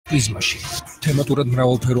პრიზმაში თემატურად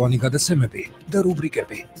მრავალფეროვანი გადაცემები და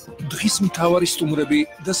რუბრიკები, დღის მთავარი სტუმრები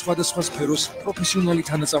და სხვადასხვა სფეროს პროფესიონალი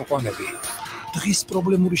თანაწამყვანები, დღის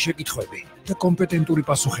პრობლემური შეკითხვები და კომპეტენტური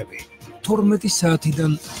პასუხები. 12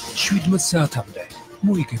 საათიდან 17 საათამდე.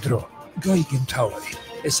 მოიგე დრო, გაიგე მთავარი.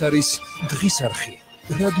 ეს არის დღის არხი,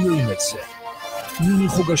 რადიო იმედზე. ნინი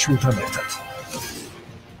ხუგაშვილთან ერთად.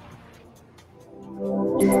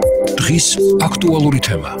 დღის აქტუალური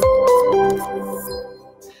თემა.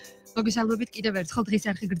 მოგესალმებით კიდევ ერთხელ დღის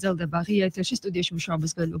არხი გრძელდება ღია ეთერში სტუდიაში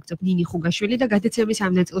მუშაობას განვაგრძობ ნინი ხუგაშვილი და გადაცემის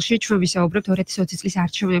ამ ნაწილში ჩვენ ვისაუბრებთ 2020 წლის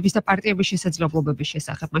არჩევნების და პარტიების შესაძლებლობების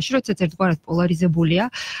შესახებ. მაშინ როდესაც ერთგვარად პოლარიზებულია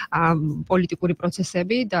პოლიტიკური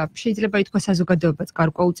პროცესები და შეიძლება ითქვას საზოგადოებაც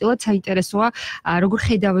გარკვეულწილად საინტერესოა როგორ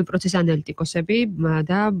ხედავენ პროცესს ანალიტიკოსები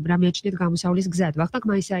და რა მიაჩნიათ გამოსავლის გზად. ვახტანგ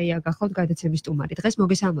მაისაია გახლავთ გადაცემის სტუმარი. დღეს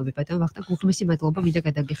მოგესალმებით ბატონ ვახტანგ, უხმესი მადლობა მინდა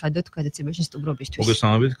გადაგიხადოთ გადაცემაში სტუმრობისთვის.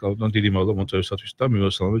 მოგესალმებით, კალბატონ, დიდი მადლობა მოწვევისათვის და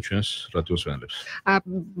მივესალმებით ჩვენს რადიოს ვენებს.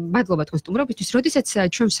 მადლობა თქვენ სტუმრობისთვის. როდესაც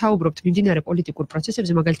ჩვენ ვსაუბრობთ მიმდინარე პოლიტიკურ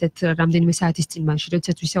პროცესებზე, მაგალითად რამდენიმე საათის წინ მაშინ,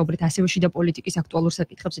 როდესაც ვისაუბრეთ ასევე შიდა პოლიტიკის აქტუალურ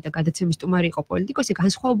საკითხებზე და გადაცემის სტუმარი იყო პოლიტიკოსი,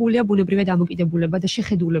 განსხვავებულია ბუნებრივად დამოკიდებულება და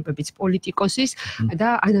შეხედულებებიც პოლიტიკოსის და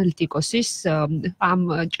ანალიტიკოსის ამ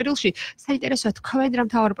ჭრილში. საინტერესოა თქვენ რა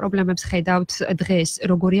მთავარ პრობლემებს ხედავთ დღეს,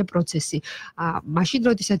 როგორია პროცესი. მაშინ,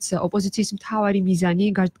 როდესაც ოპოზიციის მთავარი მიზანი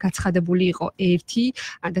გაცხადებული იყო ერთი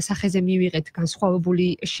და სახეზე მივიღეთ განსხვავებული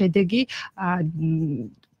შედეგი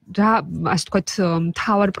და ასე ვთქვათ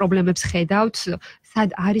მთავარ პრობლემებს ხედავთ,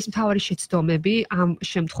 სად არის მთავარი შეცდომები ამ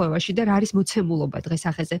შემთხვევაში და რა არის მოცემულობა დღეს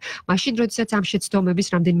ახეზე. მაშინ, როდესაც ამ შეცდომების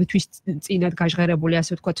რამდენიმე თვის წინათ გაჟღერებული,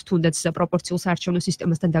 ასე ვთქვათ, თუნდაც პროპორციულ საარჩევნო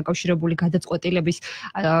სისტემასთან დაკავშირებული გადაწყვეტილების,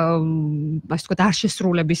 ასე ვთქვათ, არ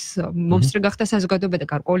შესრულების მომსწრე გახდა საზოგადოება და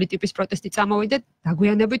გარკვეული ტიპის პროტესტი წამოვიდა,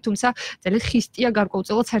 დაგვიანებით, თუმცა ძალიან ხისტია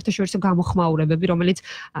გარკვეულწილად საერთაშორისო გამოხმაურებები, რომელიც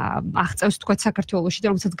აღწევს, ვთქვათ, საქართველოში და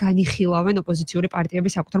რომელსაც განიხილავენ ოპოზიციური პარტიები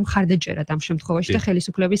საკუთარ მხარდაჭერად ამ შემთხვევაში და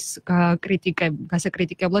ხელისუფლების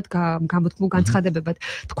გასაკრიტიკებლად გამოთქმულ განცხადებებად.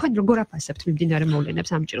 თქვენ როგორ აფასებთ მიმდინარე მოვლენებს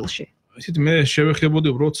ამ ჭრილში? ისეთ მე შევეხებოდი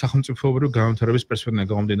უბრალოდ სახელმწიფოებრივი განვითარების პერსპექტივიდან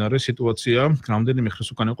გამომდინარე სიტუაცია, რამდენიმე ხნის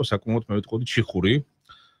უკან იყო საკმაოდ მე ვიტყოდი ჩიხური.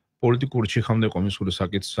 პოლიტიკური ჩიხამდე იყო მისული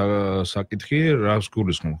საკითხი, რას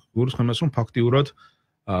გულისხმობ? გულისხმობ იმას, რომ ფაქტიურად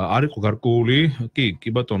არ იყო გარკვეული, კი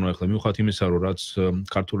ბატონო, ახლა მიუხედავად იმისა, რომ რაც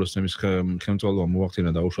ქართული ოცნების ხელმძღვანელობა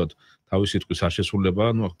მოახდინა დაუშვათ თავის სიტყვის არ შესრულება,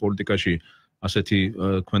 პოლიტიკაში ასეთი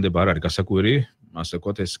ქმედება არ არის გასაკვირი, ასე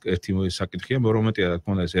ვთქვათ, ეს ერთი საკითხია, მეორე მეტია, რა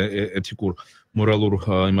თქმა უნდა, ეს ეთიკურ, მორალურ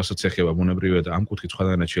იმასაც ეხება ბუნებრივად, ამ კუთხით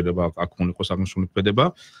სხვადასხვა შეიძლება აქ უნდა აღნიშნული ქმედება,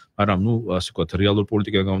 მაგრამ ასე ვთქვათ, რეალურ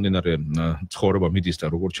პოლიტიკიდან გამომდინარე ცხოვრება მიდის და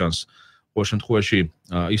როგორც ჩანს, ყოველ შემთხვევაში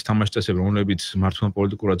ის თამაშწესები, რომლებიც მართლმადიდებლურ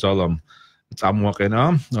პოლიტიკურად ძალამ წამოაყენა,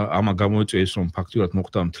 ამა გამოიწვია ის, რომ ფაქტიურად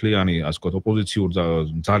მოხდა მთლიანი, ასე ვთქვათ, ოპოზიციური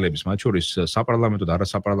ძალების, მათ შორის საპარლამენტო და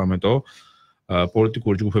არასაპარლამენტო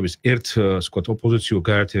პოლიტიკური ჯგუფების ერთ ვთქვათ ოპოზიციურ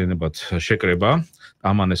გაერთიანებად შეკრება.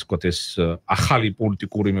 ამან ეს ვთქვათ ეს ახალი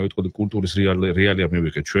პოლიტიკური მე ვიტყოდი კულტურის რეალია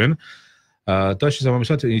მივიღეთ ჩვენ. და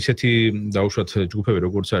შესაბამისად ისეთი დაუშვათ ჯგუფები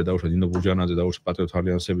როგორც არის დაუშვათ ინო ბურჯანაძე, დაუშვათ პატრიოტ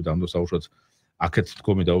ალიანსები და ამ დროს დაუშვათ აქეთ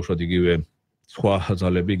თქომი დაუშვათ იგივე სხვა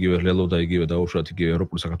ძალები, იგივე ლელო და იგივე დაუშვათ იგივე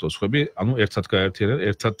ევროპული საქართველოს ხები, ანუ ერთად გაერთიანდნენ,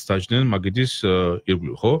 ერთად დაჯდნენ მაგიდის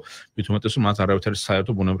ირგვლივ, ხო? მით უმეტეს რომ მათ არავითარი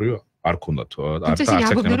საერთო ბუნებრივი არ ქონდათ.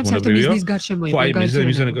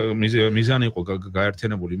 მიზანი იყო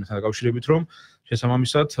გაერთიანებული იმასთან დაკავშირებით, რომ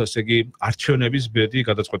შესაბამისად, ესე იგი, არჩევნების ბედი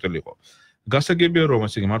გადაწყვეტილი იყო. გასაგებია რომ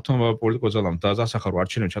ესე იგი მართლმადიდებლურ პოლიტიკურ ძალამ დასახა რომ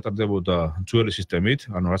არჩევნები ჩატარდებოდა ძველი სისტემით,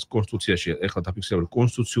 ანუ რაც კონსტიტუციაში ეხლა დაფიქსირებული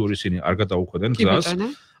კონსტიტუციური ისინი არ გადაუხვდნენ გზას.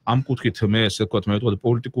 ამ კუთხით მე ესე ვთქვათ, მე ვიტყოდი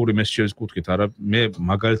პოლიტიკური მესიჯების კუთხით, არა მე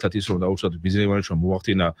მაგალითად ის რომ დაუშვათ ბიზნესმენებმა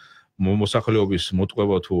მოახდინა მოსახლეობის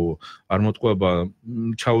მოტყუება თუ არ მოტყუება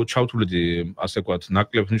ჩავთვლიდი ასე ვთქვათ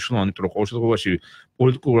ნაკლებ მნიშვნელოვანი, იმიტომ რომ ყოველ შემთხვევაში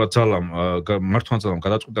პოლიტიკურად ძალამ მართლმადიდებლურ ძალამ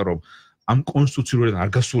გადაწყვიტა რომ ამ კონსტიტუციურად არ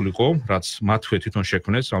გასულიყო, რაც მათვე თვითონ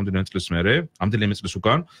შექმნეს რამდენიმე წლის მერე, რამდენიმე წლის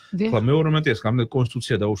უკან. ახლა მეორე მომენტია, რამდენი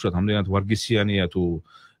კონსტიტუცია დაუშვათ, რამდენად ვარგისიანია თუ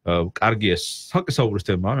კარგია საკისაურის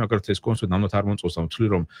თემა, მაგალითად ეს კონსტიტუცია ნამდვილად არ მომწონს და ვთვლი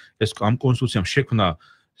რომ ეს ამ კონსტიტუციამ შექმნა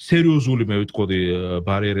სერიოზული მე ვიტყოდი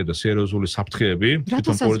ბარიერები და სერიოზული საფრთხეები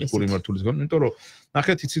თვითონ პოლიტიკური მმართველისგან, იმიტომ რომ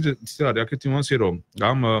ნახეთ იცით არის აქეთი ნიუანსი, რომ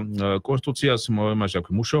ამ კონსტიტუციას იმაში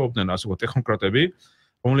აქვს მუშაობდნენ ასე ვთქვათ ტექნოკრატები,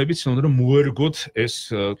 რომლებიც ცდილობდნენ რომ მოერგოთ ეს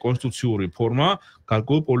კონსტიტუციური ფორმა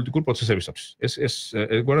გარკვეულ პოლიტიკურ პროცესებისათვის. ეს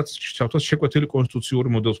ეგრეთ შევთვალოთ შეკვეთილი კონსტიტუციური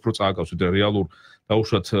მოდელს უფრო წააგავს ვიდრე რეალურ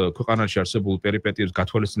დაუშვათ ქვეყანაში არსებულ პერიპეტიებს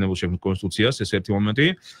გათვალისწინებულ შექმნილ კონსტიტუციას, ეს ერთი მომენტი.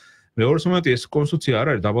 მეორე მომენტი ეს კონსტიტუცია არ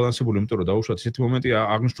არის დაბალანსებული, იმიტომ რომ დაუშვათ ესეთი მომენტი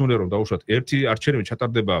აღნიშნულია რომ დაუშვათ ერთი არჩევნები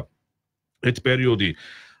ჩატარდება ერთ პერიოდი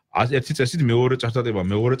ერთი წესით მეორე წარდადება,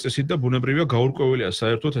 მეორე წესით და ბუნებრივია გაურკვეველია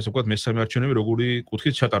საერთოდ ესე ვთქვათ მესამე არჩევნები როგორი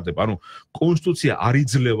კუთხით ჩატარდება. ანუ კონსტიტუცია არ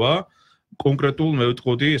იძლევა კონკრეტულ მე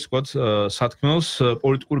ვიტყოდი ესე ვთქვათ სათქმელს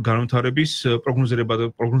პოლიტიკური განვითარების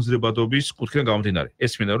პროგნოზირებადობის კუთხიდან გამომდინარე.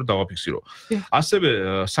 ეს მინდა რომ დავაფიქსირო. ასევე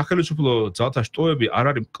სახელმწიფო ძალთა შტოები არ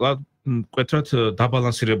არის მკვეთრად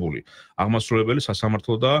დაბალანსირებული. აღმასრულებელი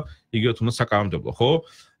სასამართლო და იგივე თუნდაც საკანონმდებლო, ხო?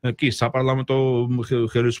 კი, საპარლამენტო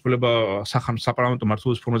ხელისუფლება საპარლამენტო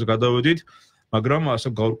მმართველობის ფორმაზე გადავედით, მაგრამ ასე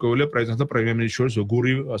გაურკვეველია პრეზიდენტს და პრემიერ-მინისტრს შორის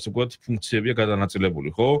როგორი ასე ვთქვათ ფუნქციებია გადანაწილებული,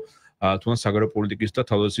 ხო? თუნდაც საგარეო პოლიტიკის და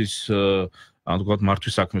თავდაცვის ანუ ვთქვათ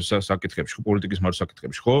მართვის საკითხებში, ხო, პოლიტიკის მართვის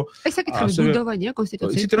საკითხებში, ხო? ეს საკითხები ბუნდოვანია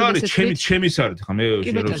კონსტიტუციაში. იცით რა არის, ჩემის არის, ხა მე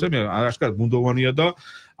შეიძლება აშკარად ბუნდოვანია და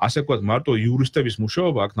ასე ვთქვათ მარტო იურისტების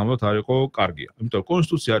მუშაობა აქ ნამდვილად არ იყო კარგია. იმიტომ რომ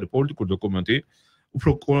კონსტიტუცია არის პოლიტიკური დოკუმენტი,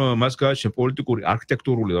 უფრო მას გააჩნია პოლიტიკური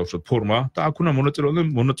არქიტექტურული დავუშვათ ფორმა და აქ უნდა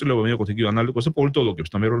მონაწილეობა მიიღოთ იგივე ანალიტიკოსს და პოლიტოლოგებს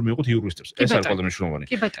და მე რომ მიიღოთ იურისტებს. ეს არის ყველაზე მნიშვნელოვანი.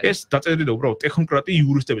 ეს დაწერილია უბრალოდ ტექნოკრატი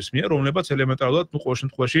იურისტების მიერ, რომლებიც ელემენტარულად ყოველ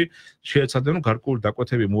შემთხვევაში შეეცადნენ რომ გარკვეული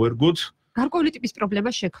დაკვეთები მოერგოთ. გარკვეული ტიპის პრობლემა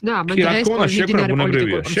შექმნა ამან დღეს პოლიტიკურ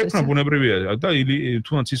პროცესში. შექმნა ბუნებრივია და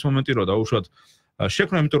თუნდაც ის მომენტი რომ დავუშვათ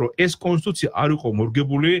შექმნა იმიტომ რომ ეს კონსტიტუცია არ იყო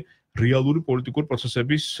მორგებული რეალური პოლიტიკური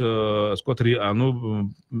პროცესების ასე ვთქვათ ანუ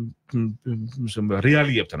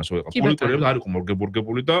რეალიებთან ასე ვიყავ პოლიტიკურები არ იყო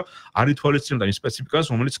მორგებული და არ ითვალისწინებდა იმ სპეციფიკას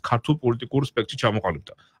რომელიც ქართულ პოლიტიკურ სპექტრში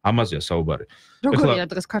ჩამოყალიბდა ამაზეა საუბარი როგორია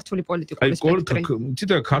დღეს ქართული პოლიტიკური სპექტრი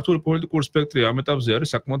ციტა ქართული პოლიტიკური სპექტრი ამ ეტაპზე არის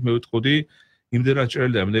საკმაოდ მე ვიტყოდი იმდენად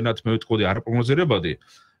ჭრელი და იმდენად მე ვიტყოდი არაპროგნოზირებადი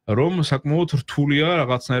რომ საკმაოდ რთულია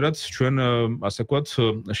რაღაცნაირად ჩვენ ასე ვთქვათ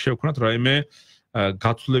შევქნათ რაიმე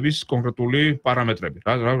გაცვლების კონკრეტული პარამეტრები.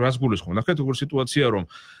 რას გულისხმობ? ნახეთ როგორი სიტუაცია რომ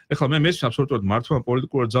ეხლა მე მესმის აბსოლუტურად მართლა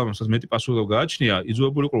პოლიტიკურად ძალამ სადაც მეტი პასუხი გააჩნია,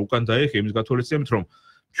 იძულებული იყო უკან დაეხე იმის გათვალისწინებით რომ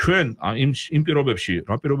ჩვენ იმ პირობებში,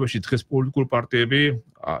 რა პირობებში დღეს პოლიტიკური პარტიები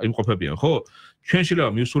იმყოფებიან, ხო? ჩვენ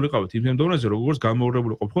შეიძლება მივსულიყავით იმ დონეზე, როგორც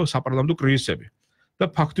გამოუღებული ყოფილიყო საპარლამენტო კრიზისები. და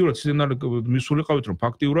ფაქტიურად სცენარი მივსულიყავით რომ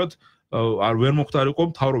ფაქტიურად არ ვერ მოხდარიყო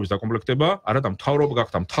მთავრობის დაკომპლექტება, არადა მთავრობა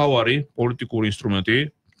გახდა მთავარი პოლიტიკური ინსტრუმენტი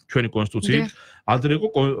ჩვენი კონსტიტუციით, ადრე იყო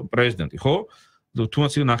პრეზიდენტი, ხო?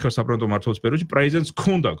 თუნდაც ნახევარ საპარლამენტო მმართველობის პერიოდში პრეზიდენტს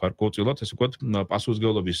ჰქონდა გარკვეულწილად, ესე ვთქვათ,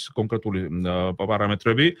 პასუხისმგებლობის კონკრეტული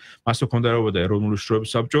პარამეტრები, მას ჰქონდა და ეროვნული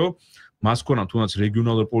შრომის საბჭო, მას ჰქონდა თუნდაც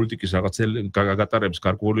რეგიონალური პოლიტიკის რაღაც გაგატარების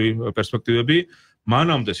გარკვეული პერსპექტივები,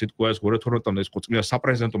 მანამდე სიტყვა ეს 2012-მდე ის ყოწმია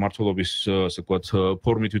საპრეზიდენტო მმართველობის ასე ვთქვათ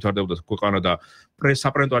ფორმით ვითარდებოდა ქვეყანა და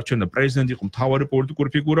საპრეზიდენტო არჩევნებდა პრეზიდენტი იყო მთავარი პოლიტიკური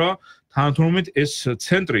ფიგურა, თანამედროვე ეს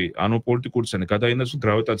ცენტრი, ანუ პოლიტიკური ცენტრი გადაინაცვლა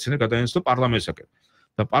გრავიტაციული გადაინაცვლა პარლამენტისაკენ.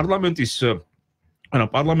 და პარლამენტი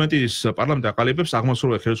აყალიბებს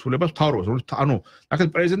აღმასრულებელ ხელისუფლებას მთავრობას, რომელიც ანუ ნახეთ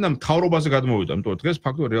პრეზიდენტმა მთავრობაზე გადმოვიდა, იმიტომ რომ დღეს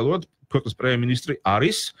ფაქტობრივად რეალურად ქვეყნის პრემიერ-მინისტრი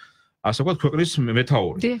არის ასე ვთქვათ ქვეყნის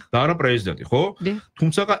მეთაური და არა პრეზიდენტი, ხო?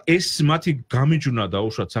 თუმცა ეს მათი გამიჯვნა და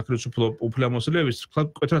უშუალოდ სახელმწიფო უფლებამოსილების თქვა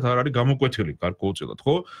მკვეთრად არ არის გამოკვეთილი გარკვეულწილად,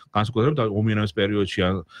 ხო? განსაკუთრებით ომიანობის პერიოდში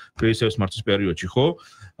ან კრიზისების მართვის პერიოდში, ხო?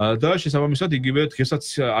 და შესაბამისად იგივე დღესაც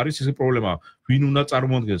არის ეს პრობლემა, ვინ უნდა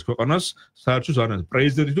წარმოადგენს ქვეყანას საერთო ზარნად,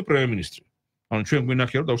 პრეზიდენტი თუ პრემიერ-მინისტრი. ანუ ჩვენ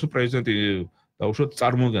გვინახია რომ დაუშვათ პრეზიდენტი დაუშვათ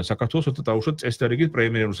წარმოადგენს საქართველოს და დაუშვათ წესდარიგით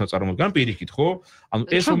პრემიერს წარმოადგენს პირიქით, ხო? ანუ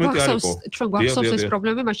ეს მომენტი არ იყო. ჩვენ გვახსოვს ეს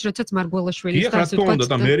პრობლემა მაშინ როდესაც მარგველაშვილის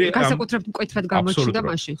განსაკუთრებით მკვეთრად გამოჩნდა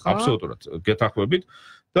მაშინ, ხო? აბსოლუტურად გეთანხმებით.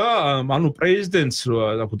 და ანუ პრეზიდენტს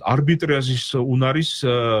არბიტრაჟის უნარის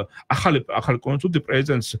ახალი კონსტიტუცია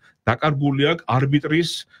პრეზიდენტს დაკარგული აქვს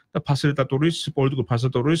არბიტრის და ფასილიტატორის პოლიტიკური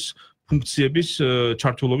ფასილიტატორის ფუნქციების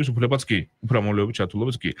ჩართულობის უფლებაც კი, უფრამოვლეობის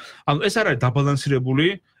ჩართულობის კი. ანუ ეს არ არის დაბალანსირებული,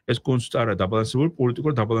 ეს კონსტიტუცია არ არის დაბალანსირებული,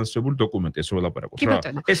 პოლიტიკურად დაბალანსირებული დოკუმენტი, ეს ველაპარაკობთ რა.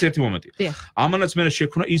 ეს ერთი მომენტი. ამანაც მე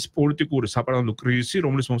შექმნა ის პოლიტიკური საპარლამენტო კრიზისი,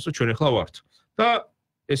 რომლის მომსწრე ჩვენ ახლა ვართ. და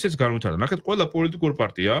ესეც განვითარდა. ნახეთ, ყველა პოლიტიკური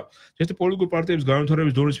პარტია, ეს პოლიტიკური პარტიების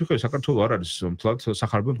განვითარების დონის მიხედვით საქართველოს არ არის მთლად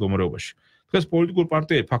სახარბო მდგომარეობაში. დღეს პოლიტიკური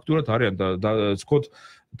პარტიები ფაქტურად არიან და ვთქვათ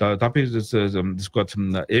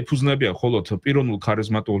ეფუძნებიან მხოლოდ პიროვნულ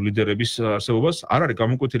ქარიზმატულ ლიდერების არსებობას, არ არის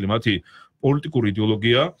გამოკვეთილი მათი პოლიტიკური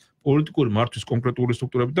იდეოლოგია, პოლიტიკური მართვის კონკრეტული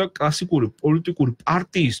სტრუქტურები და კლასიკური პოლიტიკური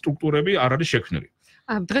პარტიის სტრუქტურები არ არის შექმნილი.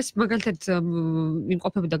 დღეს მაგალითად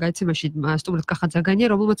იმყოფებოდა გაიცემაში სტუმრად კახაძაგანია,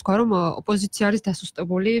 რომელმაც თქვა, რომ ოპოზიცია არის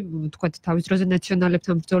დასუსტებული, თქვათ, თავის დროზე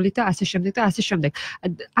ნაციონალებთან ბრძოლით და ასე შემდეგ და ასე შემდეგ.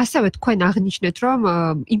 ასევე თქვენ აღნიშნეთ, რომ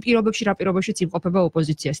იმ პირობებში, რა პირობებშიც იმყოფება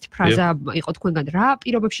ოპოზიცია. ეს ფრაზა იყო თქვენგან, რა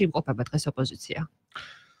პირობებში იმყოფება დღეს ოპოზიცია?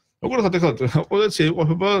 როგორ ხარ ეხლა ოპოზიცია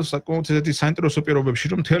იმყოფება საკმაოდ ესეთი საინტერესო პირობებში,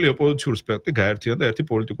 რომ მთელი ოპოზიციური სპექტრი გაერთიანდა და ერთი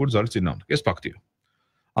პოლიტიკური ძალის წინააღმდეგ. ეს ფაქტია.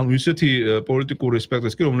 ანუ ისეთი პოლიტიკური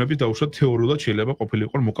სპექტრის კი რომლებიც დაუშვათ თეორიულად შეიძლება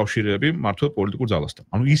ყოფილიყონ მოკავშირეები მართლ პოლიტიკურ ძალასთან.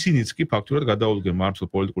 ანუ ისინიც კი ფაქტურად გადაუდგნენ მართლ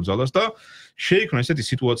პოლიტიკურ ძალას და შეიქმნა ესეთი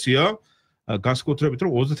სიტუაცია, განსაკუთრებით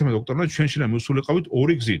რომ 31 ოქტომბერამდე ჩვენ შეიძლება მივსულიყავით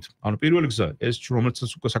ორი გზით. ანუ პირველი გზა ეს რომელსაც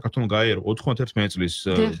უკვე საქართველოს გაიარა 91 წლის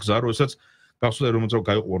გზა, როდესაც გახსოვთ რომ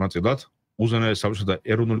გაიყო ნაწილად უზენაეს საბჭოთა და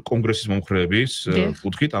ეროვნული კონგრესის მომხრეების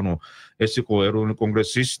კუთხით, ანუ ეს იყო ეროვნული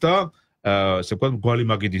კონგრესის და ასე ვთქვათ მგვალი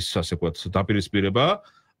მაგიდის ასე ვთქვათ დაპირისპირება.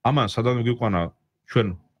 ამან სადანო გიყვანა ჩვენ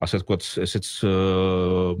ასე ვთქვათ ესეც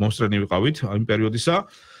მომსწრენი ვიყავით იმ პერიოდისა.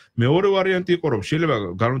 მეორე ვარიანტი იყო რომ შეიძლება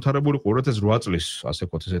განვითარებული 2008 წლის ასე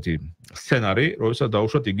ვთქვათ ესეთი სცენარი, როდესაც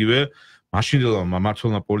დაუშვათ იგივე მაშინდელმა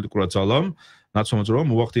მმართველმა პოლიტიკურად ძალამ ნაციონალ-მოძრაობამ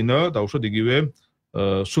მოახდინა დაუშვათ იგივე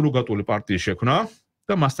სუროგატული პარტიის შექმნა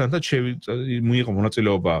და მასთან მიიღო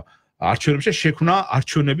მონაწილეობა არჩევნებში, შექმნა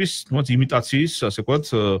არჩევნების იმიტაციის ასე ვთქვათ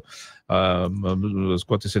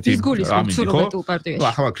ესეთი რამე იყო.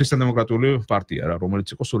 ახლა ქრისტიან-დემოკრატიული პარტია რა, რომელიც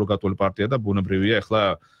იყო სუროგატული პარტია და ბუნებრივია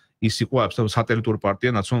ახლა ის იყო აბსოლუტურად სატელიტური პარტია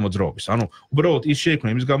ნაციონალ-მოძრაობის. ანუ უბრალოდ ის შეიქმნა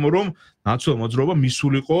იმის გამო, რომ ნაციონალ-მოძრაობა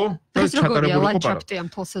მისულიყო და ჩატარებულიყო პარტია.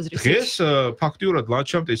 დღეს ფაქტიურად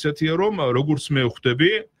ლანდშაფტი ისეთია, რომ როგორც მე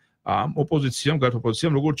ხვდები, ამ ოპოზიციამ,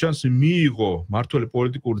 გარდაოპოზიციამ, როგორც ჩანს, მიიღო მართველი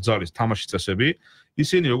პოლიტიკური ძალის თამაშის წესები.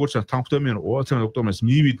 ისინი როგორც ჩანს, თანხმდებიან 30 ოქტომბერს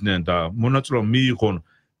მივიდნენ და მონაწილეობა მიიღონ,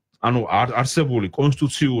 ანუ არსებული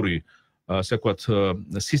კონსტიტუციური ასე ვთქვათ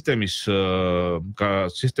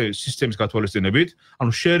სისტემის გათვალისწინებით,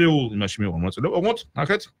 ანუ შერეულ იმაში მიიღო მონაწილეობა. ოღონდ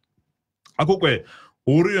ნახეთ, აქ უკვე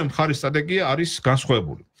ორივე მხარის სტრატეგია არის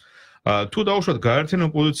განსხვავებული. თუ დაუშვათ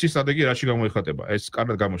გაერთიანებული ოპოზიციის სტრატეგია რაში გამოიხატება, ეს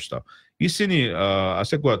კარგად გამოჩნდა. ისინი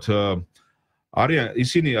ასე ვთქვათ არიან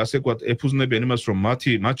ისინი ასე ვთქვათ ეფუძნებიან იმას, რომ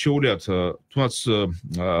მათ შეუძლიათ თუნდაც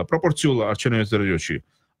პროპორციულ არჩევნების პერიოდში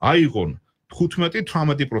აიღონ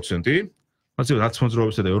 15-18% ასე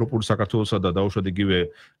ნაციონალ-მოძრაობისა და ევროპული საქართველოსა და დაუშვათ იგივე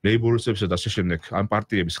ლეიბორისტებისა და ასე შემდეგ ამ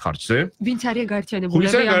პარტიების ხარჯზე. ვინც არიან გაერთიანებული,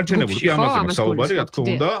 კი ამაზე საუბარი, რა თქმა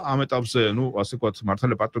უნდა, ამ ეტაპზე, ასე ვთქვათ,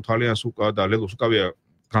 მართალია პატრიოტ ალიანსს და ლელოს უკავია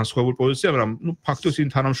განსხვავებული პოზიცია, მაგრამ ფაქტობრივად ისინი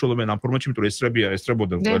თანამშრომლობენ ამ ფორმატში, იმიტომ რომ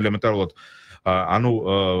ესწრებოდნენ ელემენტარულად ანუ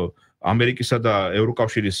ამერიკისა და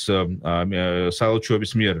ევროკავშირის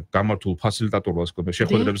საელჩოების მიერ გამართულ ფასილიტატორულ ასე ვთქვათ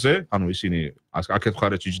შეხვედრებზე, ანუ ისინი აქეთ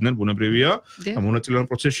მხარეში იჯდნენ, ბუნებრივია, მონაწილეობენ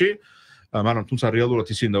პროცესში. მაგრამ თუმცა რეალურად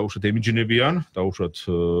ისინი დაუშვათ ემიჯნებიან, დაუშვათ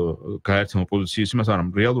გაერთიანებული ოპოზიციის იმას, მაგრამ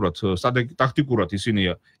რეალურად ტაქტიკურად ისინი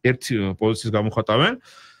ერთ პოზიციას გამოხატავენ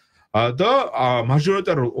და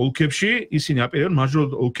მაჟორიტარულ ოლქებში ისინი აპირებენ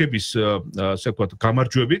მაჟორიტარულ ოლქების ასე ვთქვათ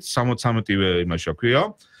გამარჯვებით 63-ვე იმაში აქვია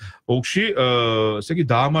ოლქში ესე იგი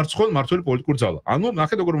დაამარცხონ მართველი პოლიტიკური ძალა. ანუ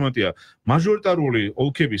ნახეთ როგორ მომენტია, მაჟორიტარული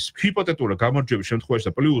ოლქების ჰიპოთეტური გამარჯვების შემთხვევაში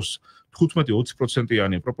და პლუს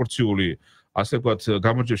 15-20%-იანი პროპორციული ასე ვთქვათ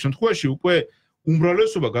გამარჯვების შემთხვევაში უკვე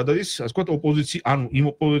უმრავლესობა გადადის ასე ვთქვათ ოპოზიციის, ანუ იმ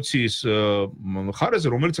ოპოზიციის მხარეზე,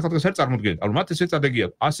 რომელიც ახლა დღეს არის წარმოდგენილი. ანუ მათ ესე სტრატეგია,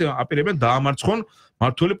 ასე აპირებენ დაამარცხონ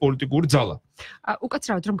მართველი პოლიტიკური ძალა.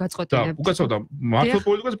 უკაცრავად რომ გაწყვეტინებთ. უკაცრავად მართველი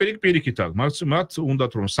პოლიტიკას პირიქით აქვს. მათ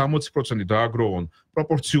უნდათ რომ 60% დააგროვონ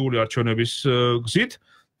პროპორციული არჩევნების გზით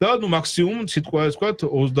და მაქსიმუმ სიტყვა ასე ვთქვათ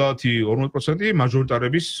 30-40%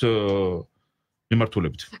 მაჟორიტარების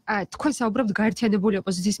მიმართულებით. თქვენ საუბრობთ გაერთიანებული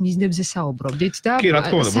ოპოზიციის მიზნებზე საუბრობდით და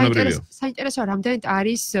საინტერესოა რამდენად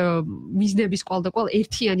არის მიზნების კვალდაკვალ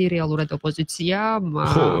ერთიანი რეალურად ოპოზიცია,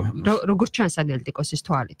 როგორც ჩანს ანალიტიკოსის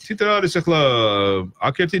თვალით. თითქოს არის ახლა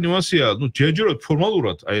აქ ერთი ნიუანსია, ჯერჯერობით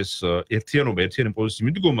ფორმალურად ეს ერთიანი პოზიციის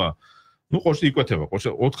მიდგომა ყოშტი იკვეთება, ყოშტი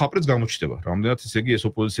 4 აპრილს გამოჩნდება. რამდენად ესე იგი ეს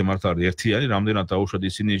ოპოზიცია მართლა არის ერთიანი, რამდენად დაუშვათ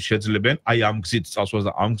ისინი შეძლებენ აი ამ გზით წასვლას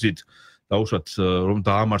და ამ გზით დაუშვათ რომ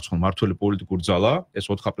დაამარცხონ მართველი პოლიტიკური ძალა, ეს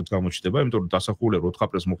 4 აპრილს გამოჩნდება, იმიტომ რომ დასახულება 4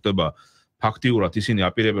 აპრილს მოხდება ფაქტიურად ისინი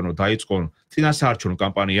აპირებენ რომ დაიწყონ წინასაარჩევნო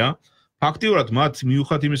კამპანია. ფაქტიურად მათ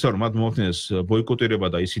მიუხედავად იმისა, რომ მათ მოახდინეს ბოიკოტირება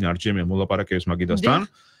და ისინი არ ჯემიან მოლაპარაკებებს მაგიდასთან,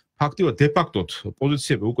 ფაქტიურად დე-ფაქტოდ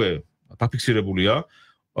პოზიციები უკვე დაფიქსირებულია.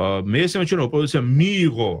 მე ესე მგონია რომ ოპოზიცია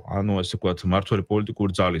მიიღო, ანუ ასე ვთქვათ, მართველი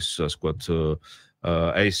პოლიტიკური ძალის ასე ვთქვათ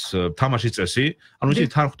ეს თამაშის წესი, ანუ ისინი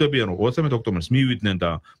თანხმდებიან რომ 30 ოქტომბერს მივიდნენ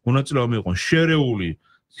და მონაწილეობა მიიღონ შერეული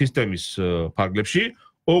სისტემის ფარგლებში,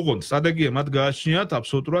 ოღონდ სტრატეგია მათ გააჩნიათ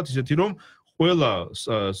აბსოლუტურად ისეთი რომ ყველა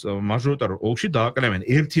მაჟორიტარულ ოლქში დააკრებენ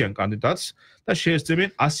ერთიან კანდიდატს და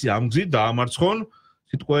შეესწრებიან 100 ამ გზით დაამარცხონ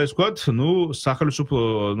სიტყვა ეს ვთქვათ, სახელმწიფო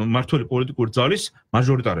მართველი პოლიტიკური ძალის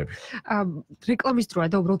მაჟორიტარები. რეკლამის დროა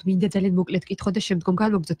და უბრალოდ მინდა ძალიან მოკლედ კითხო და შემდგომ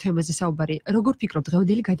განვაგრძოთ თემაზე საუბარი. როგორ ფიქრობთ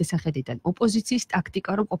დღევანდელი გადასახედიდან ოპოზიციის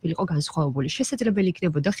ტაქტიკა რომ ყოფილიყო განსხვავებული? შესაძლებელი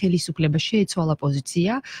იქნებოდა ხელისუფლება შეეცვალა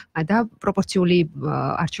პოზიცია და პროპორციული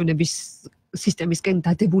არჩევნების სისტემისკენ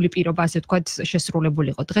დადებული პირობა ასე ვთქვათ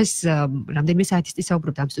შესრულებულიყო. დღეს რამდენიმე საათის წინ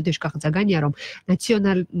საუბრობთ ამ სტუდიაში კახძაგანია რომ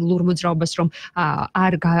ნაციონალურ მოძრაობას რომ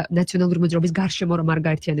ნაციონალური მოძრაობის გარშემო რომ არ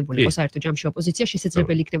გაერთიანებულიყო საერთო ჯამში ოპოზიცია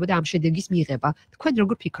შესაძლებელი იქნებოდა ამ შედეგის მიღება. თქვენ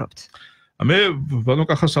როგორ ფიქრობთ? მე ბანო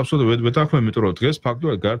კახას აბსოლუტურად ვეთანხმები, იმიტომ რომ დღეს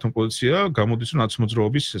ფაქტობრივად გაერთო პოზიცია გამოდის, რომ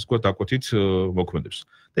ნაცმოძრაობის ეს თქვა დაკვეთით მოქმედებს.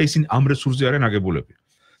 და ისინი ამ რესურსზე არიან აგებულები.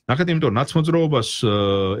 ნახეთ, იმიტომ რომ ნაცმოძრაობას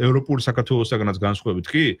ევროპული საქართველოსაგანაც განსხვავებით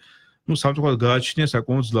კი, სამწუხაროდ გააჩნია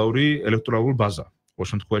საკმაოდ ძლავრი ელექტორალური ბაზა. ყოველ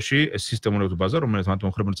შემთხვევაში ეს სისტემური ბაზა, რომელიც მათ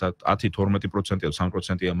მომხრებით 10-12% ან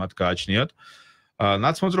 3%-ია მათ გააჩნიათ.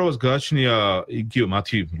 ნაცმოძრაობას გააჩნია იგივე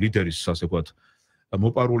მათი ლიდერის, ასე ვთქვათ,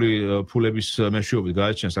 მოპარული ფულების მეშვეობით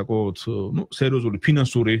გააჩნია საკმაოდ სერიოზული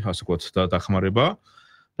ფინანსური, ასე ვთქვათ, დახმარება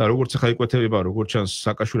და როგორც ახლა იკვეთება, როგორც ჩანს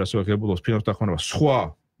სააკაშვილი ასევე ღებულობს ფინანსურ დახმარება სხვა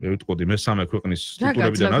მე ვიტყოდი მესამე ქვეყნის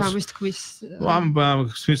სტруქტურებიდანაც. ამ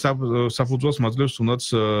საფუძველს მაძლევს თუნდაც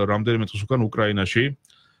რამდენიმე დღის უკან უკრაინაში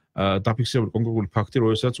დაფიქსირებული კონკრეტული ფაქტი,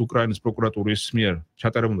 როდესაც უკრაინის პროკურატურის მიერ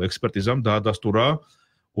ჩატარებულ ექსპერტიზამ დაადასტურა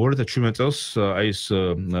 2017 წელს აი ეს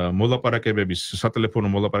მოლაპარაკებების სატელეფონო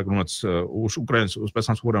მოლაპარაკებებიც უკრაინის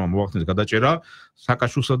სპეცსამსახურებმა მოახდინეს გადაჭერა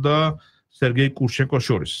სააკაშვილსა და სერგეი კურჩენკოს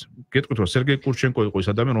შორის. გეტყვით, რომ სერგეი კურჩენკო იყო ის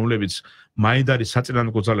ადამიანი, რომელიც მაინდარის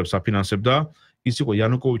საწინააღმდეგო ძალებს აფინანსებდა, ის იყო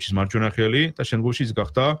იანუკოვიჩის მარჯვენა ხელი და შემდგომში ის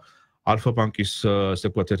გახდა ალფა ბანკის ასე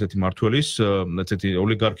ვთქვათ ერთ-ერთი მმართველის, ესეთი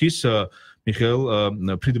ოლიგარქის მიხეილ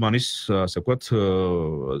ფრიდმანის ასე ვთქვათ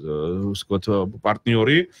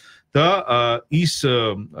პარტნიორი და ის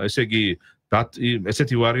ესე იგი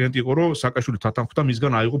ესეთი ვარიანტი იყო, რომ სააკაშვილი თათანხმდა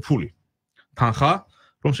მისგან აიღო ფული. თანხა,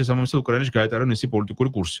 რომ შესაბამისად უკრაინაში გაეტარა მისი პოლიტიკური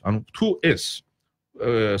კურსი. ანუ თუ ეს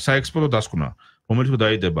საექსპორტო დასკვნა, რომელიც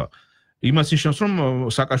დაიდება, იმას ნიშნავს, რომ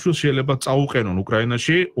სააკაშვილს შეიძლება წაუყენონ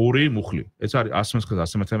უკრაინაში ორი მუხლი. ეს არის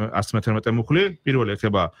 119 მუხლი, პირველი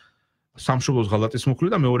ეხება სამშობლოს ღალატის მუხლი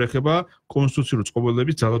და მეორე ეხება კონსტიტუციური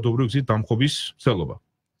წყობილების ძალადობრივი გზით დამხობის მცდელობა.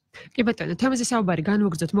 კი ბატონო, თემაზე საუბარი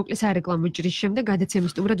განვაგრძოთ მოკლე სარეკლამო ჭრის შემდეგ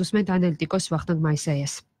გადაცემის სტუმრად უსმენთ ანალიტიკოს ვახტანგ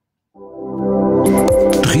მაისაიას.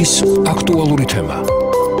 დღის აქტუალური თემა.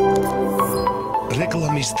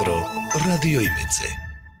 რეკლამის დრო რადიო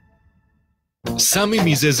იმედზე. სამი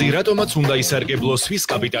მიზეზი, რატომაც უნდა ისარგებლო სვის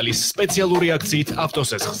კაპიტალის სპეციალური აქციით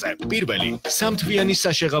ავტოსესხზე. პირველი, სამთვიანი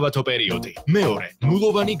საშეღავათო პერიოდი. მეორე,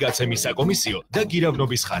 ნულოვანი გაცემის საკომისიო და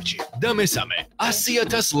გირავნობის ხარჯი. და მესამე,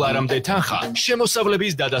 100,000 ლარამდე თანხა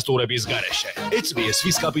შემოსავლების დადასტურების გარეშე. ეწვიე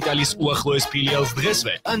სვის კაპიტალის უახლოეს ფილიალს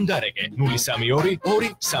დღესვე ან დარეკე 032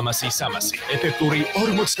 2 300 ეფექტური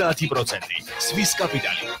 50%. სვის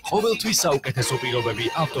კაპიტალი, ყოველთვის საუკეთესო პირობები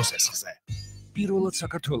ავტოსესხზე. პირველად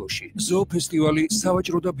საქართველოში ზოოფესტივალი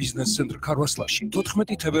სავაჭრო და ბიზნეს ცენტრ ქარვასლაში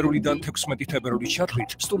 14 თებერვლიდან 16 თებერვლის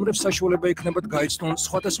ჩათვლით სტუმრებს საშუალება ექნებათ გაეცნონ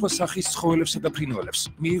სხვადასხვა სახის ცხოველებსა და ფრინველებს,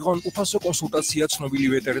 მიიღონ უფასო კონსულტაცია ცნობილი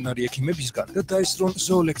ვეტერინარი ექიმებისგან და დაესწრონ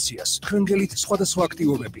ზოოლექციას, ხანგრძლივი სხვადასხვა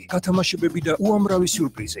აქტივობები, გათამაშებები და უამრავი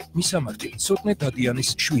სიურპრიზი. მისამართი: ცოტნე დადიანის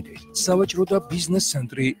 7. სავაჭრო და ბიზნეს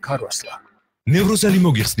ცენტრი ქარვასლა. ნევროზალი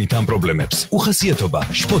მოგიხსნით ამ პრობლემებს. უხასიათობა,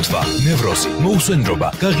 შფოთვა, ნევროზი, მოუსვენრობა,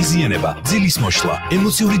 გაღიზიანება, ძილის მოშლა,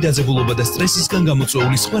 ემოციური დაძაბულობა და სტრესისგან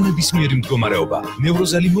გამოწვეული სხვა ნებისმიერი მდგომარეობა.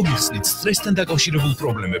 ნევროზალი მოგიხსნით სტრესთან დაკავშირებულ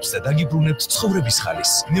პრობლემებს და დაგიბრუნებთ ცხოვრების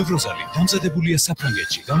ხალისს. ნევროზალი დამზადებულია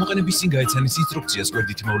საფრანგეთში. გამოყენების წინ გაეცანით ინსტრუქციას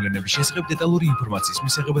გვერდითი მოვლენების შესახებ დეტალური ინფორმაციის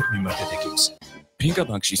მისაღებად მიმართეთ ექიმს. ფინკა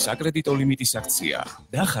ბანკში საკრედიტო ლიმიტის აქცია.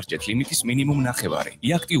 დახარჯეთ ლიმიტის მინიმუმ ნახევარი.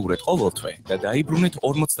 იაქტიურეთ ყოველთვე და დაიბრუნეთ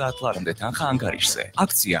 50 ლარამდე თანხა ანგარიშზე.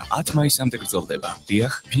 აქცია 10 მაისამდე გრძელდება.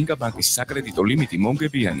 დიახ, ფინკა ბანკის საკრედიტო ლიმიტი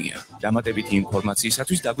მომგებიანია. დამატებითი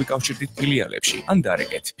ინფორმაციისათვის დაგვიკავშირდით ფილიალებში ან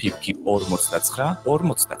დარეკეთ ფიფკი 49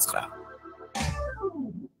 49.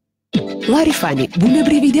 ლარიფანი,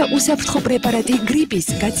 ბუნებრივი და უსაფრთხო პრეპარატი გრიპის,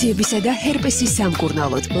 გაციებისა და ჰერპესის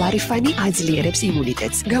სამკურნალოდ. ლარიფანი აძლიერებს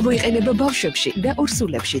იმუნიტეტს. გამოიყენება ბავშვებში და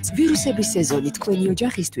ორსულებშიც. ვირუსების სეზონი თქვენი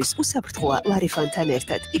ოჯახისთვის უსაფრთხოა ლარიფანთან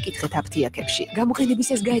ერთად. იკითხეთ აფთიაქებში.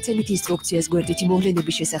 გამოყენებისას გაეცემით ინსტრუქციას გვერდითი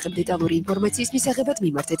მოვლენების შესახებ დეტალური ინფორმაციის მისაღებად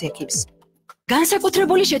მიმართეთ ექიმს.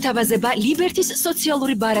 განსაკუთრებული შეთავაზება ლიბერტის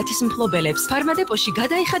სოციალური ბარათის მფლობელებს. ფარმადეპოში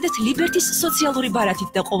გადაიხადეთ ლიბერტის სოციალური ბარათით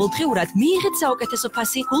და ყოველდღიურად მიიღეთ საუკეთესო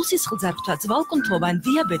ფასი გულსისხლძარღვთა, ძვალკუნთლოვან,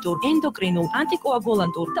 დიაბეტურ, ენდოკრინულ,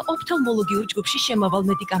 ანტიკოაგულანტურ და ოფთალმოლოგიურ ჯგუფში შემავალ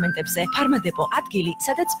მედიკამენტებზე. ფარმადეპო ადგილი,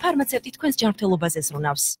 სადაც ფარმაცევტი თქვენს ჯანმრთელობაზე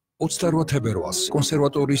ზრუნავს. 28 თებერვალს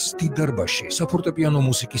კონსერვატორის დიდ დარბაზში საფორტეპიანო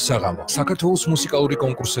მუსიკის საღამო. საქართველოს მუსიკალური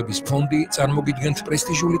კონკურსების ფონდი წარმოგიდგენთ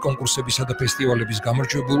პრესტიჟული კონკურსებისა და ფესტივალების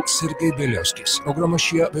გამარჯვებულ სერგეი ბელევსკის.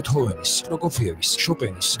 პროგრამაშია ბეთჰოვენის, პროკოფიევის,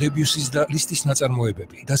 შოპენის, დებიუსის და ლისტის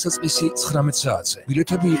ნაწარმოებები. დასაწყისი 19 საათზე.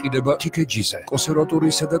 ბილეთები იყიდება TKG-ზე,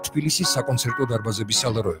 კონსერვატორიისა და თბილისის საკონცერტო დარბაზების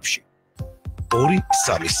სალაროებში.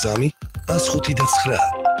 233 105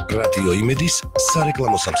 რადიო იმედის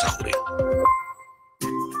სარეკლამო სამსახური.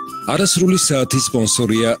 არასრული საათის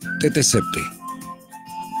სპონსორია ტეტესეპტი.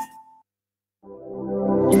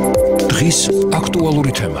 დღის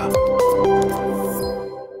აქტუალური თემა.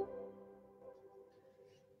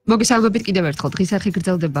 მოგესალმებით კიდევ ერთხელ. დღის არხი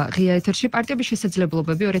გრძელდება ღია ეთერში. პარტიების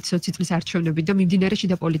შესაძლებლობები 2020 წლის არჩევნები და მიმდინარე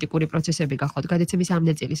შიდა პოლიტიკური პროცესები გახლავთ. გადაცემის ამ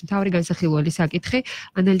ნაწილის მთავარი განსახილველი საკითხი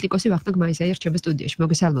ანალიტიკოსი ვახტანგ მაისაია რჩება სტუდიაში.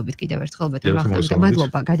 მოგესალმებით კიდევ ერთხელ ვახტანგ და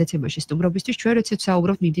მადლობა გადაცემაში სტუმრობისთვის. ჩვენ როდესაც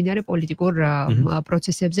საუბრობთ მიმდინარე პოლიტიკურ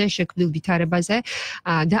პროცესებზე, შექმნილ ვითარებაზე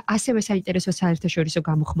და ასევე საინტერესო საერთაშორისო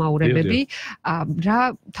გამოხმაურებები, რა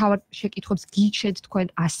თავად შეკითხვებს გიჩნდეთ თქვენ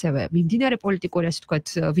ასევე მიმდინარე პოლიტიკური ასე ვთქვათ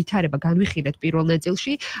ვითარება განვიხილეთ პირველ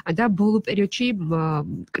ნაწილში და ბოლო პერიოდში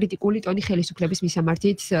კრიტიკული ტონი ხელისუფლების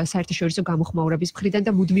მისამართით საერთაშორისო გამოხმაურების მხრიდან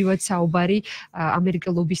და მუდმივად საუბარი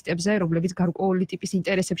ამერიკელ ლობისტებზე, რომლებიც გარკვეული ტიპის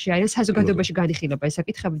ინტერესებში არიან საზოგადოებაში განიხილება ეს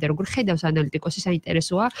საკითხები და როგორ ხედავს ანალიტიკოსი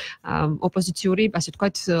საინტერესოა ოპოზიციური, ასე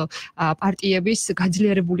ვთქვათ, პარტიების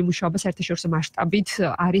გაძლიერებული მუშაობა საერთაშორისო მასშტაბით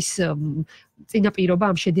არის წინაპირობა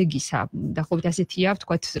ამ შედეგისა. დაახლოებით ასეთია,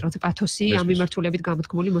 ვთქვათ, რაღაც პათოსი ამ მიმართულებით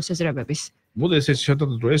გამოთქმული მოსაზრებების. მოდი ეს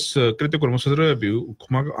შედარებით რომ ეს კრიტიკული მოსაზრებები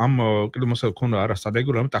ამ კრიტიკულს ქონდა არა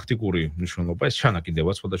სტრატეგიული, არამედ ტაქტიკური მნიშვნელობა, ეს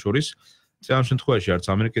ჩანაკიდება სხვადასხვა. ამ შემთხვევაში არც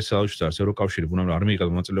ამერიკის საელჩო, არც ევროკავშირი ბუნებრივად არ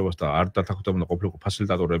მიიღებს მონაწილეობას და არ დათანხმდებოდა ყოფილიყო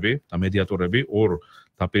ფასილიტატორები და მედიატორები ორ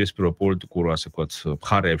დაპირისპირო პოლიტიკურ ასე ვთქვათ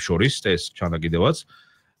მხარეებს შორის და ეს ჩანაკიდებაც.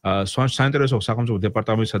 საინტერესო სახელმწიფო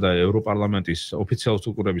დეპარტამენტისა და ევროპარლამენტის ოფიციალური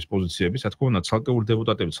სტრუქტურების პოზიციები, რა თქმა უნდა, ცალკეული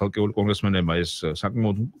დეპუტატები, ცალკეული კონგრესმენებმა ეს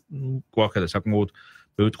საკმაოდ გვახედა, საკმაოდ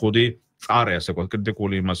მევიტყოდი წარე ასე ვთქვათ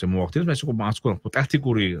კრიტიკული იმასე მოახდინეს, ეს იყო მას ქონა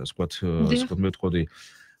ტაქტიკური ასე ვთქვათ მევიტყოდი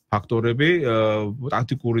ფაქტორები,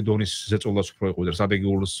 ტაქტიკური დონის ზეწოლას უფრო იყო და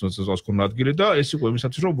სტრატეგიულ ზეწოლას ქონა ადგილი და ეს იყო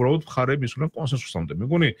იმისათვის რომ უბრალოდ მხარეები ისურვენ კონსენსუსამდე. მე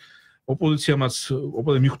მგონი ოპოზიციამაც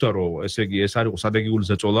მიხვდა რომ ესე იგი ეს არ იყო სტრატეგიული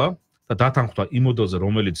ზეწოლა და დათანხმდა იმ მოდელზე,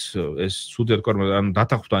 რომელიც ეს სუდი თქვა, ანუ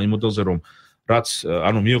დათანხმდა იმ მოდელზე, რომ რაც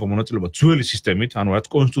ანუ მიიღო მონაწილეობა ძველი სისტემით, ანუ რაც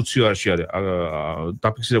კონსტიტუციაში არის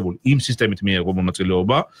დაფიქსირებული იმ სისტემით მიიღო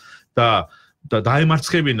მონაწილეობა და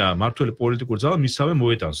დაემარცხებინა მართველი პოლიტიკური ძალა მისავე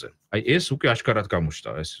მოედანზე. აი ეს უკვე აშკარად გამოჩნდა,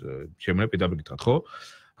 ეს შემიძლია პირდაპირ გითხრათ, ხო?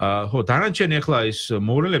 ხო, დანარჩენი ახლა ის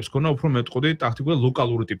მოვლენებს ქონა უფრო მეტყოდი ტაქტიკური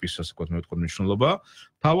ლოკალური ტიპის ასე ვთქვათ მეტყოდი მნიშვნელობა.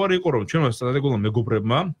 თავარი იყო რომ ჩვენმა სტრატეგიულმა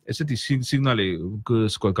მეგობრებმა ესეთი სიგნალი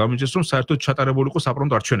ვთქვათ გამიჯეს რომ საერთოდ ჩატარებული იყო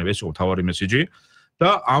საპრემიერ არჩევნები, ეს იყო თავარი მესიჯი და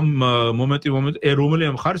ამ მომენტი რომელია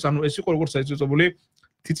მხარეს, ანუ ეს იყო როგორც წაწებული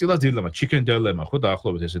თიწილას დილემა, chicken dilemma, ხო,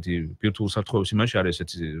 დაახლოებით ესეთი ვირტუალ საფრთხეების იმაში არის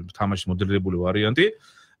ესეთი თამაშის მოდელირებული ვარიანტი.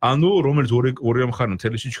 ანუ რომელიც ორი მხარე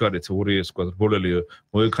მთელი სიჩქარით ორი ეს ვთქვათ ბოლელი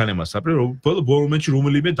მოექანება საპრემიერ ბოლო მომენტში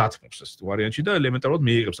რომელიმე დათმობს ეს ვარიანტი და ელემენტარულად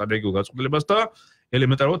მიიღებს სტრატეგიულ გაწყვეტილებას და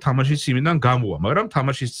ელემენტარულად თამაშის იმიდან გამოვა, მაგრამ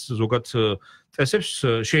თამაშის ზოგად წესებს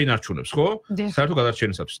შეინარჩუნებს, ხო? საერთო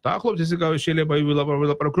გადარჩენისათვის. დაახლოებით ესე შეიძლება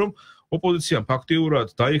ვილაპარაკო რომ ოპოზიციამ ფაქტიურად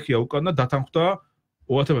დაიხია უკან და დათანხმდა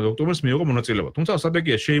 30 ოქტომბერს მიიღო მონაწილეობა. თუმცა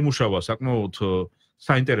სტრატეგია შეიმუშავა საკმაოდ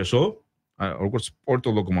საინტერესო როგორც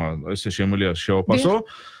პოლიტოლოგმა ესე შემიძლია შევაფასო,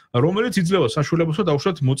 რომელიც იძლევა საშუალებას რომ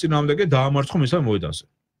დაუშვათ მოწინააღმდეგე დაამარცხო მისავე მოედანზე.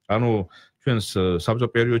 ანუ ჩვენს საბჭო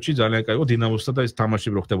პერიოდში ძალიან კაი იყო დინამოსთან და ეს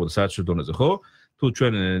თამაშები რო ხდებოდა საერთაშორისო დონეზე, ხო? თუ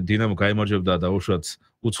ჩვენ დინამო გაიმარჯვებდა დაუშვათ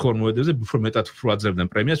უცხოურ მოედანზე, უფრო მეტად აძლევდნენ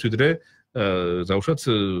პრემიას, ვიდრე დაუშვათ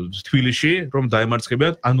თბილისში, რომ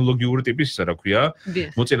დაემარცხებიათ ანალოგიური ტიპის ისა რა ქვია,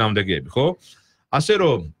 მოწინააღმდეგეები, ხო? ასე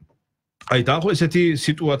რომ აი დაახლოებით ესეთი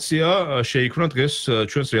სიტუაცია შეიქმნა დღეს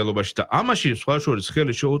ჩვენს რეალობაში და ამაში სხვა შორის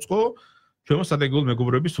ხელი შეუწყო ჩვენმა სტრატეგიულ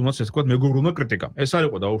მეგობრების, თუნდაც ესე ვთქვათ, მეგობრულმა კრიტიკამ. ეს არ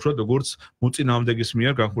იყო დაუშვათ როგორც მოწინააღმდეგის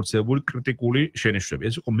მიერ განხორციელებული კრიტიკული შენიშვნები.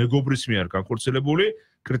 ეს იყო მეგობრის მიერ განხორციელებული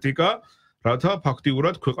კრიტიკა, რათა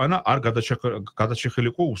ფაქტიურად ქვეყანა არ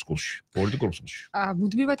გადაშეხილიყო უსკოლში, პოლიტიკურ უსკოლში.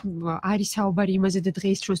 მუდმივად არის საუბარი იმაზე და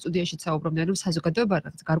დღეს ჩვენ სტუდიაში საუბრობდნენ, რომ საზოგადოება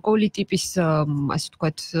გარკვეული ტიპის, ასე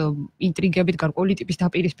ვთქვათ, ინტრიგებით, გარკვეული ტიპის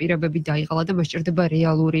დაპირისპირებებით დაიღალა და მას სჭირდება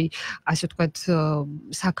რეალური, ასე ვთქვათ,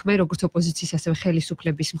 საქმე, როგორც ოპოზიციის, ასევე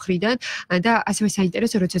ხელისუფლების მხრიდან და ასევე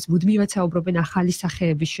საინტერესო, როდესაც მუდმივად საუბრობენ ახალი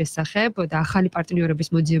სახეების შესახებ და ახალი პარტნიორების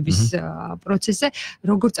მოძიების პროცესზე,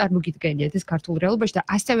 როგორ წარმოგიდგენიათ ეს ქართულ რეალობაში და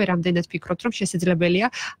ასევე რამდენად ფიქრობთ რომ შესაძლებელია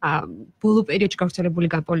ბოლო პერიოდში გავრცელებული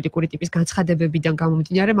პოლიტიკური ტიპის განცხადებებიდან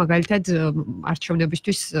გამომდინარე, მაგალითად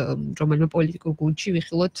არჩევნებისთვის რომელიმე პოლიტიკურ გუნდში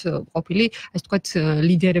ვიხილოთ ყოფილი, ასე ვთქვათ,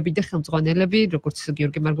 ლიდერები და ხელმძღვანელები, როგორც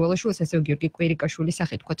გიორგი მარგველაშვილის, ასევე გიორგი კვირიკაშვილის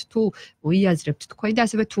სახით, ვთქვათ, თუ მოიაზრებთ თქვენ და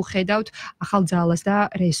ასევე თუ ხედავთ ახალ ძალას და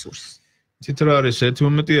რესურსს. ცით რა არის ერთი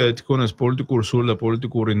მომენტია, ერთი ქონეს პოლიტიკური სული და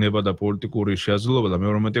პოლიტიკური ნება და პოლიტიკური შეაძლებლობა და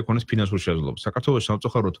მეორე მომენტია ქონეს ფინანსური შეაძლებლობა. საქართველოს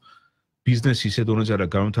სამწუხაროდ ბიზნესი ისე დონეზე არა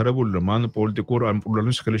განვითარებული, რომ მან პოლიტიკურ ამ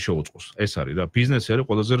პრობლემებს ხელი შეუწყოს. ეს არის რა, ბიზნესი არის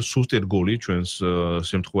ყველაზე სუსტი რგოლი ჩვენს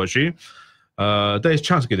შემთხვევაში. და ეს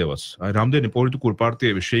ჩანს კიდევაც. აი, რამდენი პოლიტიკური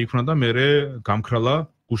პარტიები შეიქმნა და მერე გამქრალა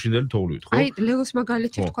გუშინდელი თოვლივით, ხო? აი, ლელოს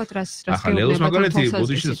მაგალითი ვთქვათ, რას ახლა ლელოს მაგალითი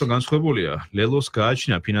ბოდიშიც განსხვავებულია. ლელოს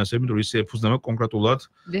გააჩინა ფინანსები, რომ ისე ეფუძნება კონკრეტულად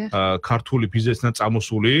ქართული ბიზნესთან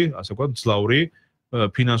წამოსული, ასე ვთქვათ, მძლავრი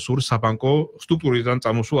ფინანსური საბანკო სტრუქტურიდან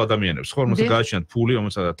წამოსულ ადამიანებს, ხო, რომელსაც გააჩნიათ ფული,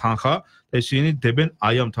 რომელსაც თანხა, ესენი დებენ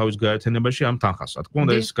აი ამ თავის გაერთიანებაში ამ თანხას. რა თქმა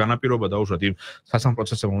უნდა, ეს განაპირობა დაუშვათ იმ სასამართლო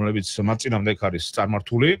პროცესებს, რომლებიც მათ წინამდე არის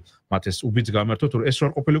წარმართული, მათ ეს უბიც გამართოთ, რომ ეს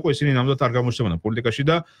არ ყოფილიყო, ისინი ნამდვილად არ გამოჩნდებოდნენ პოლიტიკაში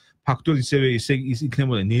და ფაქტობრივად ისე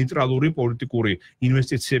იქნებოდა ნეიტრალური პოლიტიკური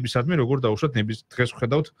ინვესტიციებისადმი, როგორ დაუშვათ დღეს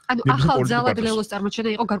ვხედავთ. ანუ ახალ ძალად ლელოს წარმოჩენა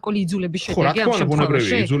იყო გარკვეული იძულების შედეგი ამ შემთხვევაში.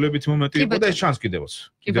 ბუნებრივი იძულებითი მომენტი იყო და ეს ჩანს კიდევაც.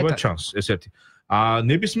 კიდევ ჩანს ეს ერთი.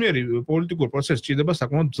 ნებისმიერი პოლიტიკური პროცესი ჭირდება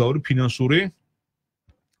საკმაოდ მძლავრი ფინანსური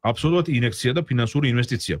აბსოლუტურად ინექცია და ფინანსური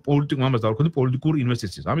ინვესტიცია. ამას დავარქვით პოლიტიკური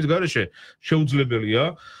ინვესტიცია. ამის გარეშე შეუძლებელია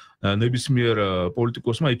ნებისმიერ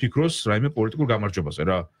პოლიტიკოსმა იფიქროს რაიმე პოლიტიკურ გამარჯვებაზე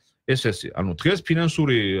რა. ეს ანუ დღეს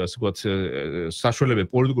ფინანსური ასე ვთქვათ საშუალებები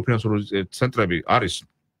პოლიტიკურ ფინანსური ცენტრები არის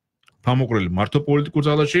თამოყრილი მართო პოლიტიკურ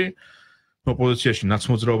ძალაში ოპოზიციაში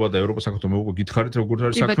ნაცმოძრაობა და ევროპის საქართველოს უკვე გითხარით როგორ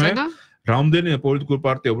არის საქმე. რამდენიმე პოლიტიკურ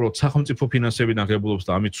პარტია უბრალოდ სახელმწიფო ფინანსებიდან ღებულობს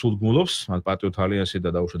და ამით სულგმულობს, მათ პატრიოტ ალიანსი და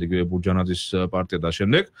დაუშვათ იგივე ბურჯანაძის პარტია და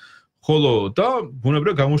შემდეგ. ხოლო და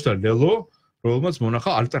ბუნებრივად გამოჩნდა ლელო, რომელმაც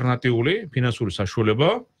მონახა ალტერნატიული ფინანსური საშუალება,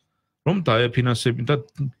 რომ დაეფინანსებინ და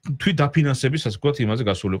თვით დაფინანსების ასე ვთქვათ იმაზე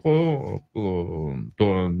გასულიყო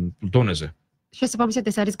დონეზე. შესაბამისად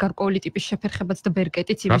ეს არის გარკვეული ტიპის შეფერხებაც და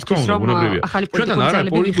ბერკეტიც იმისთვის რომ ახალი პოლიტიკური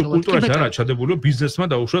ძალები პოლიტიკურ კულტურაში არ აჩადებული ბიზნესმა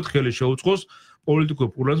დაუშვათ ხელი შეუწყოს პოლიტიკურ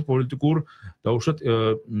პლანს პოლიტიკურ დაუშვათ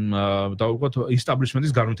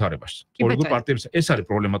ისტაბლიშმენტის განვითარებას პოლიტიკურ პარტიებს ეს არის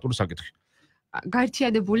პრობლემატური საკითხი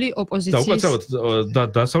გაერთიანებული ოპოზიციის და უკაცრავად და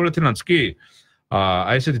დასავლეთიანაც კი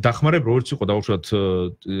აი ესეთი დახმარება როგორც იყო დაუშვათ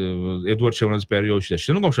ედუარდ შევარდნაძის პერიოდში და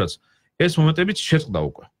შემდგომშიც ეს მომენტებიც შეწყდა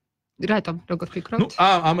უკვე რატომ როგორ ფიქრობთ?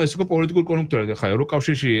 ამ ეს უკვე პოლიტიკური კონjunktურა ხა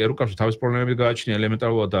ევროკავშირში თავის პრობლემები გააჩნია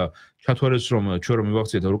ელემენტარულად და ჩათვალეს რომ ჩვენ რომ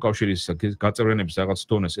მივახციეთ ევროკავშირის გაწევრიანების რაღაც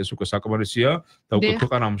დონეს ეს უკვე საკმარისია და უკვე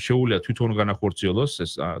ქვეყანამ შეუძლია თვითონ განახორციელოს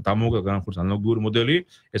ეს დამოუკიდებლად განახორციელოს ანალოგიური მოდელი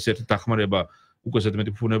ეს ერთი დახმარება უკვე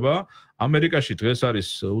ზედმეტი ფუფუნება ამერიკაში დღეს არის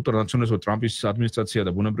ულტრანაციონალისტი ტრამპის ადმინისტრაცია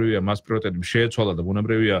და ბუნებრივია მას პრიორიტეტები შეეცვალა და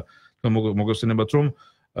ბუნებრივია მოგეხსენებათ რომ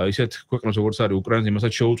ისეთ ქვეყნებს როგორც არის უკრაინა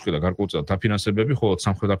იმასაც შეუწყდა გარკვეულწილად დაფინანსებები, ხოლო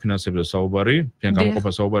სამხრეთ დაფინანსებაზე საუბარი, ფენ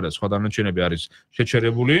გამოყოფა საუბარი და სხვა დანარჩენები არის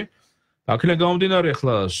შეჩერებული. აქედან გამომდინარე,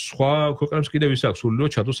 ახლა სხვა ქვეყნებს კიდევ ის აქვს სული რომ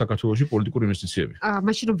ჩადოს საქართველოში პოლიტიკური ინვესტიციები.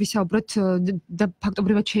 მაშინ რომ ვისაუბროთ და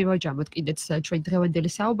ფაქტობრივად შევაჯამოთ კიდეც ჩვენ დღევანდელი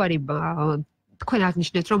საუბარი თქვენ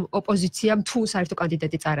აღნიშნეთ რომ ოპოზიციამ თუ საერთო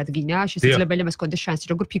კანდიდატი წარადგინა, შესაძლებელია მას კონდეს შანსი,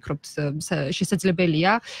 როგორ ფიქრობთ,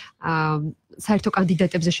 შესაძლებელია საერთო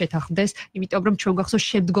კანდიდატებზე შეთანხმდეს, იმიტომ რომ ჩვენ გახსოვს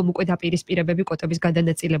შემდგომ უკვე დაპირისპირებები კვოტების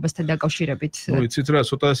გადანაწილებასთან დაკავშირებით. იცით რა,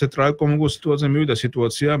 ცოტა ესე ტრაგიკომიკო სიტუაციაზე მივიდა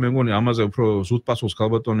სიტუაცია, მე მგონი ამაზე უფრო ზუსტ პასუხს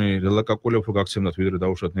ქალბატონი რელაკაკული უფრო გაგცემდათ ვიდრე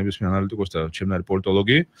დაუშვათ ნებისმიერ ანალიტიკოსი და ჩემი არის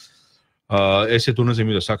პოლიტოლოგი. ესე დონეზე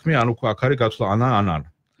მივიდა საქმე, ანუ აქ არის გათვლა ანა.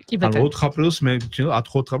 ანუ 4 აპრილს მე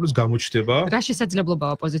 4 აპრილს გამოჩნდება რა შესაძლებლობა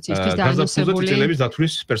ოპოზიციისთვის და ანონსებული წელების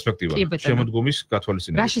დათვლის პერსპექტივა შემოდგომის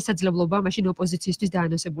გათვალისწინებით რა შესაძლებლობა მაშინ ოპოზიციისთვის და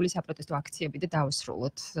ანონსებული საპროტესტო აქციები და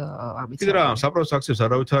დაუსრულოთ ამით კიდე რა საპროტესტო აქციებს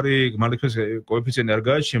არავითარი მალიქის კოეფიციენტი არ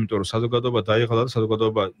გააჩნია იმიტომ რომ საზოგადოება დაიღალა და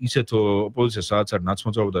საზოგადოება ისეთ ოპოზიციას სადაც არის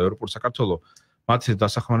ნაცმოძრაობა და ევროპული საქართველოს მათ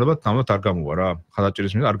დასახმარებლად ნამდვილად არ გამოვა რა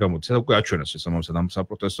ხალხაჭერის მიერ არ გამოდის და უკვე აჩვენეს ეს ამასთან ამ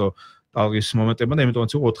საპროტესტო ტალღის მომენტებმა და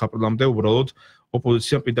იმიტომაც იყო 4 აპრილამდე უბრალოდ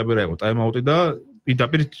ოპოზიცია პირდაპირ აიღო ტაიმაუტი და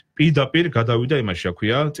პირდაპირ გადავიდა იმაში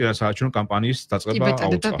აქვია წინა საარჩევნო კამპანიის დაწყება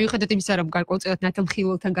აუწყა. და მიუხედავად იმისა რომ გარკვეულწილად ნათელ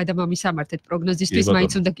ხილულთან გადამამისამართეთ პროგნოზისთვის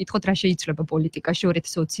მაინც უნდა გითხოთ რა შეიცვლება პოლიტიკაში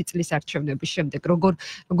 2020 წლის არჩევნების შემდეგ როგორ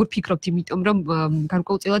ფიქრობთ იმიტომ რომ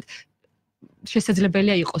გარკვეულწილად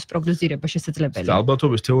შესაძლებელია იყოს პროგნოზირება შესაძლებელია.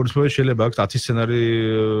 ალბათობის თეორიის მოდი შეიძლება აქ 10 სცენარი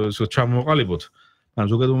ჩამოყალიბოთ. ან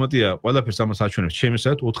ზოგადად მომენტია ყველაფერს ამას აჩვენებს. ჩემი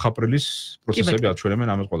საერთოდ 4 აპრილის პროცესები აჩვენებენ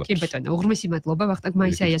ამას ყველაფერს. კი ბატონო, უღრმესი მადლობა ვახტანგ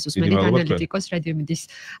მაისაიას უსმენთ ანალიტიკოს რადიო იმედის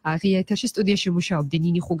ღია ეთერში სტუდიაში მუშაობდი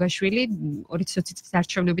ნინი ხუგაშვილი 2020 წლის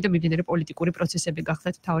არჩევნები და მიმდინარე პოლიტიკური პროცესები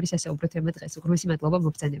გახდათ მთავარი სასაუბრო თემა დღეს. უღრმესი მადლობა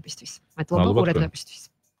მობრძანებისთვის. მადლობა ყურადღებისთვის.